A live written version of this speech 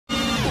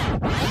Hey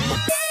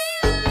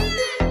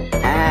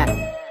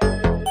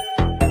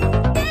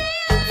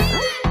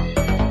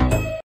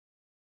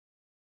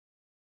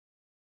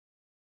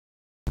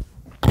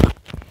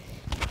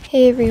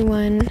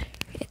everyone,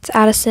 it's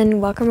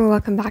Addison.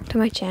 Welcome back to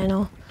my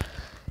channel.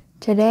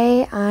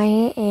 Today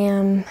I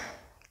am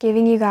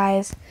giving you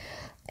guys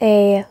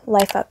a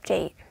life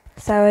update.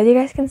 So as you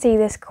guys can see,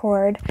 this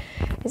cord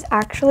is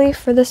actually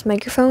for this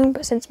microphone,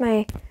 but since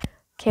my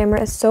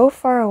camera is so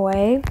far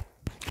away,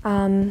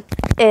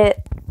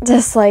 it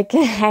just like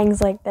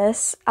hangs like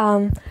this.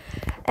 And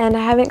I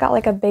haven't got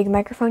like a big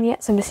microphone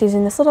yet, so I'm just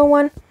using this little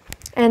one.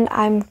 And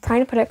I'm trying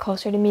to put it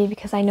closer to me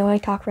because I know I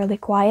talk really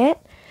quiet.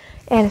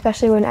 And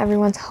especially when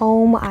everyone's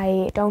home,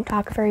 I don't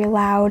talk very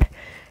loud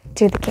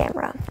to the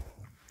camera.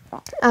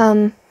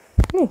 Yeah,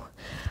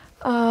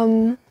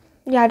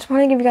 I just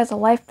want to give you guys a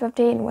life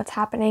update and what's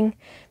happening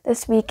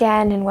this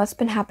weekend and what's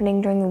been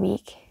happening during the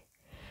week.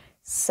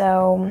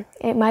 So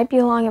it might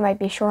be long, it might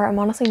be short. I'm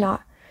honestly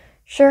not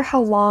sure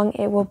how long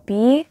it will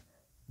be,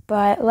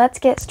 but let's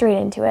get straight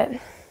into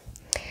it.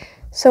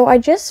 So I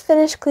just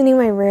finished cleaning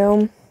my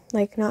room,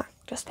 like not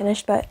just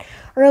finished, but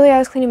earlier I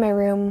was cleaning my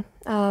room,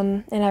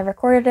 and I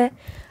recorded it.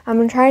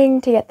 I'm trying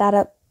to get that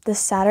up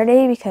this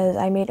Saturday because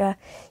I made a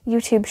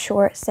YouTube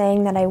short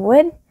saying that I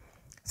would,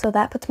 so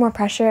that puts more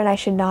pressure and I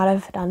should not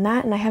have done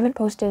that, and I haven't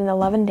posted in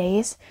 11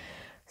 days,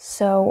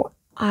 so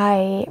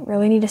I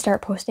really need to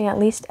start posting at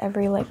least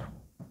every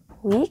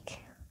week,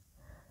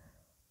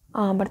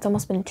 but it's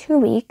almost been 2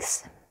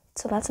 weeks,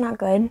 so that's not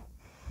good.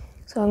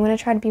 So I'm going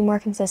to try to be more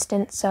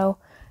consistent. So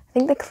I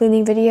think the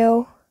cleaning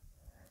video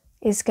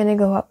is going to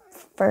go up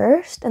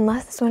first,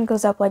 unless this one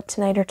goes up like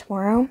tonight or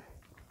tomorrow,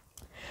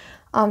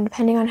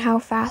 depending on how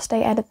fast I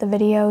edit the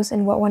videos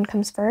and what one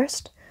comes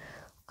first.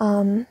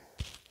 I'm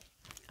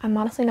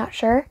honestly not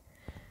sure,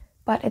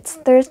 but it's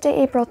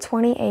Thursday, April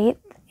 28th,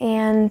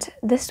 and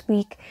this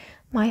week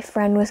my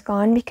friend was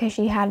gone because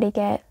she had to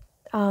get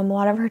a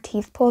lot of her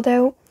teeth pulled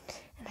out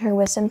and her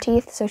wisdom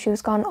teeth, so she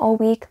was gone all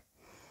week.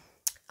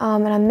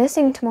 And I'm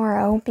missing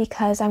tomorrow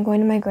because I'm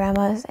going to my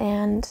grandma's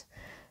and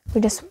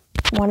we just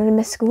wanted to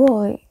miss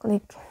school.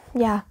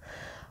 Yeah.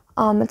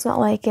 It's not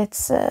like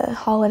it's a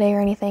holiday or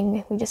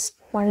anything. We just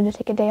wanted to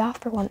take a day off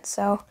for once.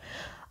 So,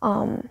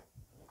 we're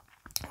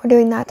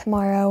doing that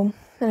tomorrow.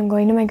 And I'm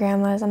going to my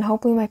grandma's and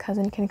hopefully my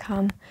cousin can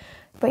come.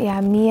 But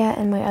yeah, Mia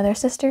and my other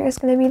sister is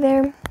going to be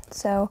there.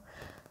 So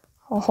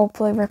I'll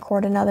hopefully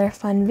record another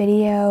fun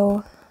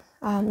video.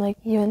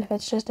 Even if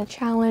it's just a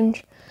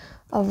challenge,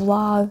 a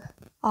vlog,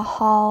 a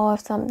haul of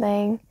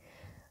something,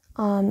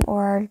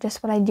 or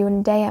just what I do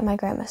in a day at my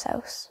grandma's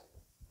house.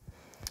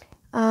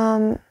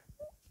 I'm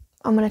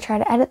going to try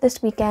to edit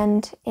this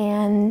weekend,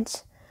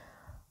 and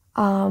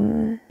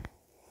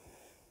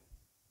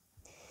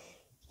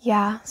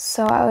yeah,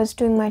 so I was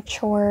doing my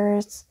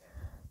chores,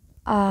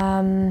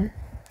 and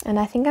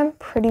I think I'm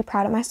pretty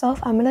proud of myself.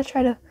 I'm going to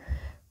try to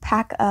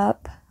pack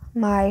up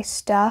my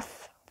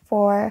stuff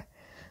for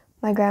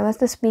my grandma's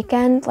this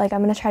weekend. I'm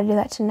going to try to do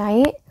that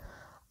tonight.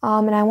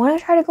 And I want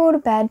to try to go to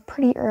bed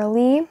pretty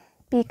early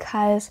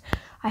because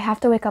I have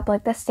to wake up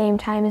the same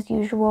time as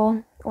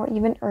usual, or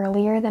even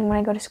earlier than when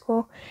I go to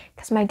school,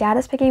 because my dad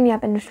is picking me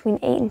up in between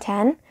 8 and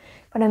 10,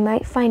 but I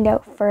might find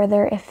out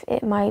further if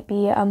it might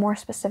be a more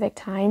specific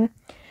time,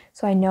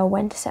 so I know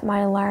when to set my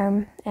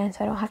alarm, and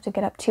so I don't have to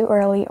get up too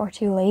early or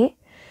too late,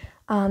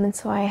 and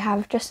so I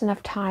have just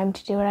enough time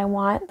to do what I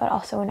want, but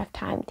also enough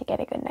time to get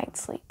a good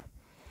night's sleep.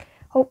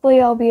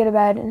 Hopefully I'll be to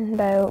bed in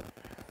about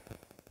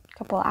a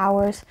couple of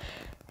hours.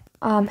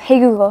 Hey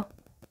Google,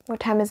 what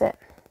time is it?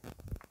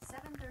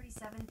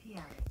 7:37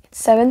 p.m.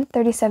 It's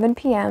 7:37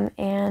 p.m.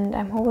 and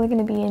I'm hopefully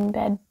going to be in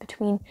bed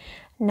between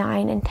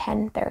 9 and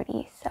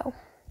 10:30, so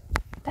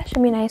that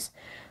should be nice.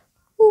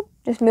 Oop,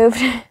 just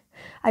moved.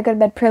 I go to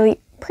bed pretty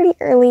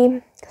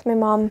early because my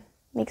mom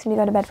makes me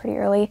go to bed pretty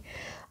early.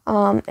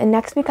 And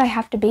next week I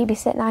have to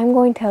babysit, and I'm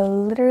going to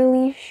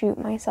literally shoot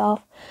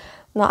myself.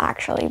 Not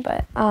actually,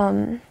 but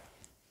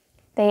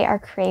they are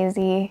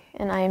crazy,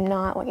 and I am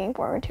not looking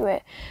forward to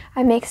it.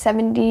 I make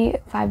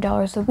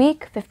 $75 a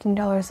week,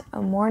 $15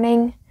 a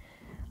morning,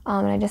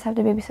 and I just have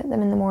to babysit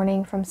them in the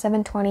morning from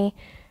 7:20,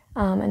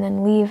 and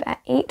then leave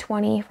at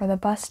 8:20 for the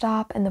bus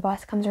stop, and the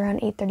bus comes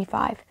around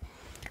 8:35.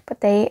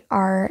 But they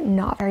are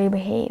not very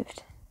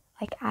behaved,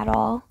 at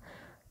all.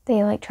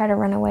 They try to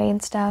run away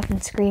and stuff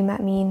and scream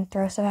at me and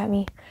throw stuff at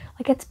me.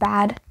 It's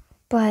bad,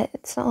 but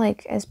it's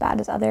not as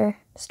bad as other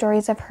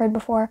stories I've heard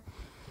before.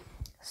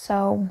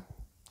 So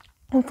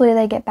hopefully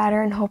they get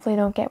better and hopefully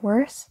don't get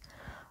worse.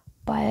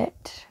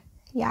 But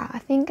yeah, I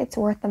think it's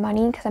worth the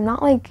money because I'm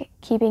not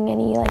keeping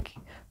any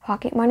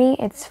pocket money.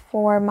 It's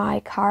for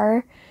my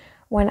car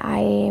when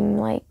I'm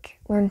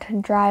learn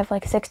to drive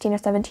 16 or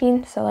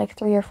 17, so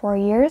 3 or 4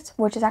 years,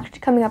 which is actually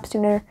coming up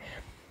sooner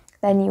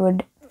than you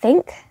would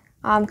think,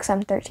 because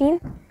I'm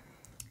 13.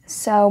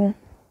 So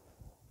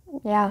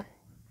yeah,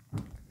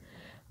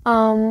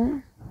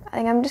 I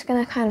think I'm just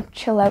gonna kind of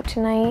chill out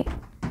tonight.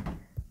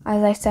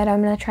 As I said,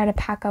 I'm gonna try to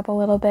pack up a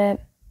little bit,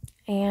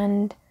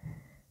 and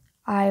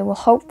I will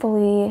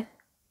hopefully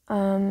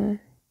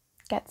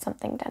get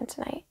something done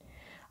tonight.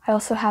 I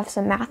also have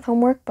some math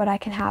homework, but I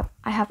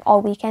have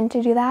all weekend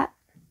to do that.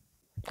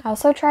 I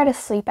also tried a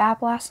sleep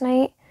app last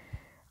night,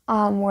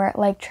 where it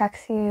like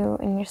tracks you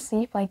in your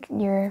sleep, like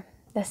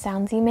the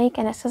sounds you make,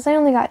 and it says I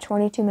only got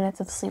 22 minutes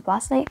of sleep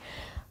last night.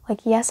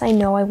 Like, yes, I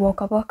know I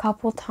woke up a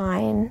couple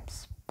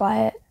times,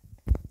 but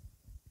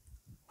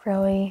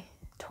really,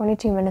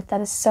 22 minutes,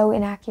 that is so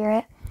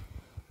inaccurate.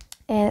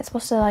 And it's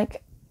supposed to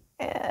like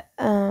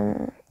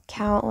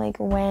count like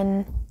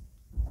when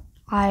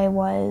I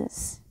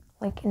was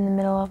like in the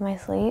middle of my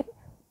sleep,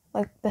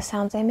 like the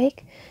sounds I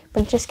make,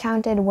 but it just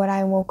counted when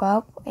I woke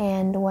up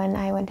and when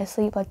I went to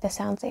sleep, like the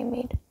sounds I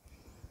made.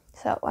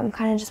 So I'm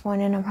kind of just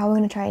wondering, I'm probably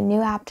going to try a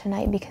new app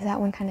tonight because that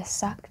one kind of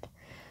sucked.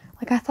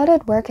 Like, I thought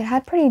it'd work. It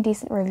had pretty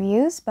decent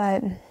reviews,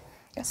 but I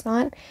guess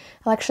not.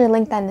 I'll actually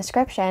link that in the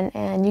description,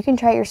 and you can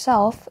try it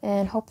yourself,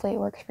 and hopefully it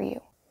works for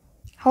you.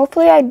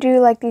 Hopefully I do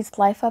like these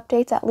life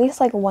updates at least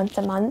like once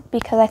a month,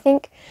 because I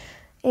think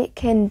it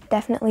can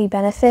definitely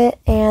benefit.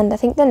 And I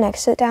think the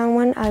next sit down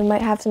one, I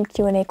might have some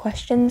Q&A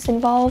questions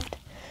involved,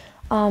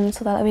 so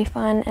that'll be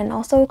fun. And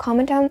also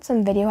comment down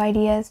some video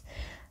ideas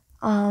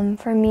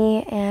for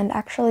me. And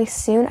actually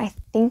soon I'm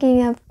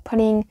thinking of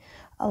putting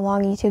a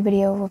long YouTube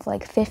video with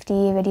like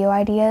 50 video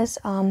ideas.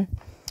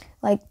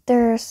 Like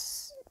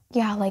there's,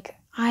 yeah, like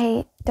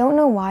I don't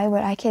know why,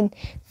 but I can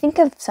think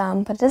of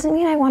some, but it doesn't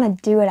mean I want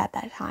to do it at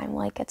that time.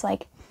 Like, it's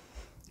like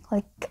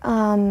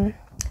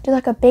do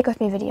like a bake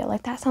with me video.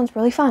 Like, that sounds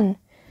really fun.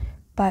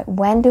 But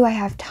when do I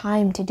have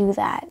time to do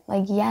that?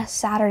 Like, yes,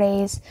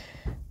 Saturdays,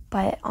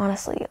 but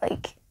honestly,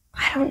 like,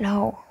 I don't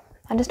know.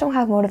 I just don't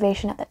have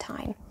motivation at the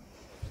time.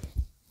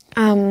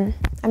 I'm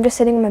just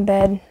sitting in my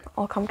bed,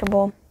 all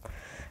comfortable,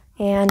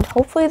 and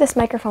hopefully this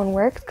microphone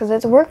works, because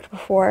it's worked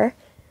before,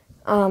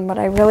 but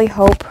I really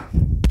hope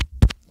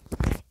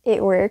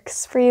it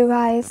works for you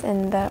guys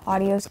and the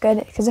audio's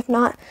good, because if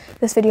not,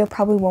 this video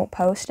probably won't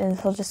post and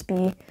it'll just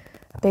be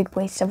a big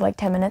waste of like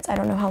 10 minutes. I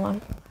don't know how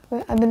long.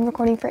 I've been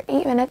recording for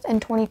 8 minutes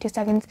and 22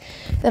 seconds.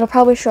 It'll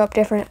probably show up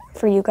different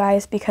for you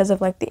guys because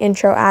of like the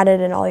intro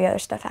added and all the other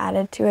stuff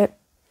added to it,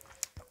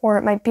 or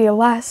it might be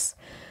less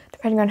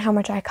depending on how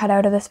much I cut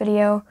out of this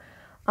video,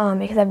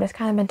 because I've just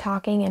kind of been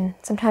talking, and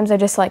sometimes I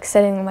just like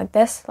sitting like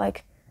this,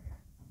 like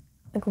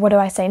what do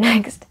I say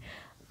next?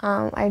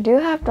 I do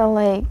have to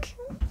like,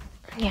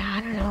 yeah,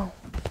 I don't know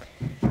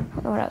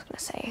what I was gonna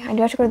say. I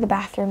do have to go to the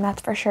bathroom,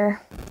 that's for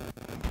sure.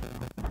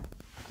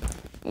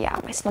 Yeah,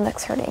 my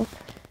stomach's hurting.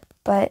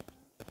 But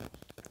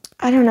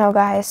I don't know,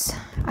 guys.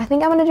 I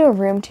think I'm gonna do a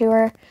room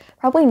tour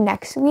probably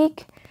next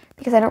week,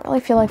 because I don't really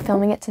feel like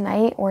filming it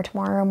tonight or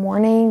tomorrow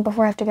morning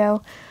before I have to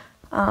go.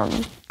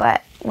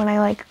 But when I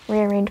like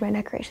rearrange my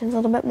decorations a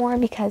little bit more,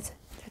 because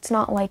it's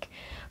not like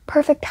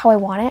perfect how I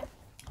want it,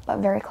 but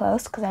very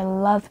close, because I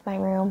love my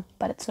room,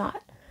 but it's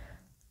not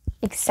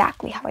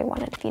exactly how I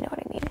want it, if you know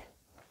what I mean.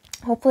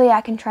 Hopefully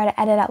I can try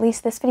to edit at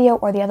least this video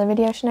or the other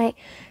video tonight,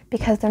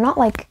 because they're not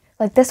like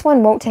this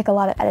one won't take a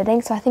lot of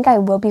editing, so I think I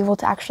will be able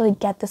to actually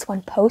get this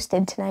one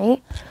posted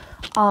tonight,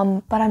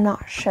 but I'm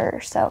not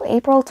sure. So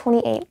April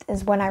 28th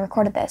is when I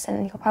recorded this,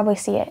 and you'll probably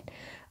see it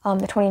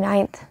the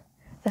 29th,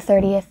 the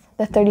 30th,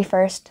 the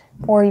 31st,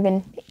 or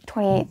even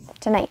 28th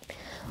tonight.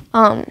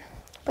 But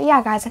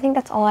yeah, guys, I think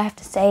that's all I have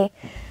to say,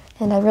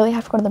 and I really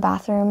have to go to the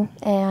bathroom.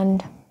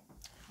 And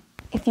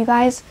if you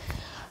guys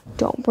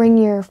don't bring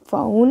your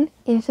phone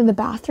into the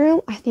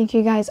bathroom, I think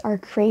you guys are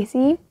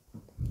crazy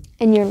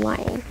and you're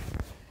lying.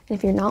 And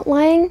if you're not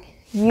lying,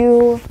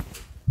 you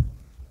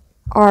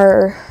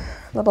are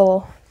a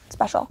little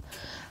special.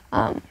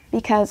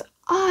 Because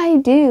I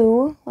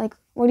do, like,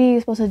 what are you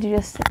supposed to do?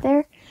 Just sit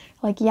there?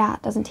 Like, yeah,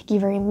 it doesn't take you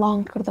very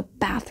long to go to the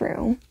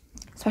bathroom,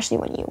 especially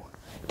when you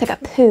take a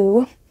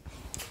poo.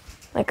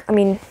 Like, I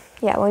mean,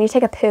 yeah, when you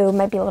take a poo, it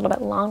might be a little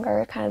bit longer.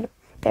 It kind of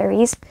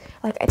varies.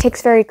 Like, it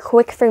takes very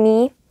quick for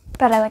me,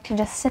 but I like to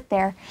just sit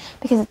there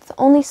because it's the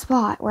only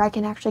spot where I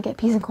can actually get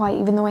peace and quiet.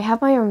 Even though I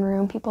have my own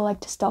room, people like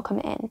to still come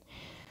in.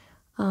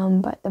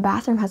 But the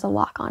bathroom has a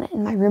lock on it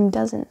and my room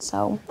doesn't,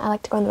 so I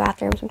like to go in the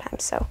bathroom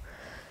sometimes. So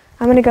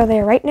I'm gonna go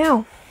there right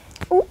now.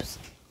 Oops.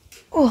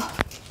 Oh.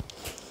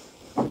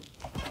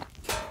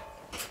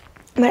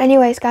 But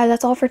anyways, guys,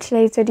 that's all for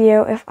today's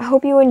video. I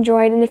hope you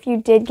enjoyed, and if you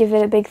did, give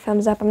it a big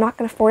thumbs up. I'm not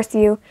going to force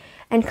you.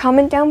 And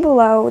comment down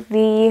below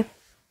the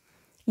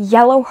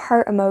yellow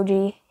heart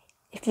emoji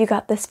if you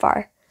got this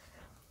far.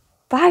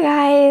 Bye,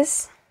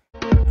 guys!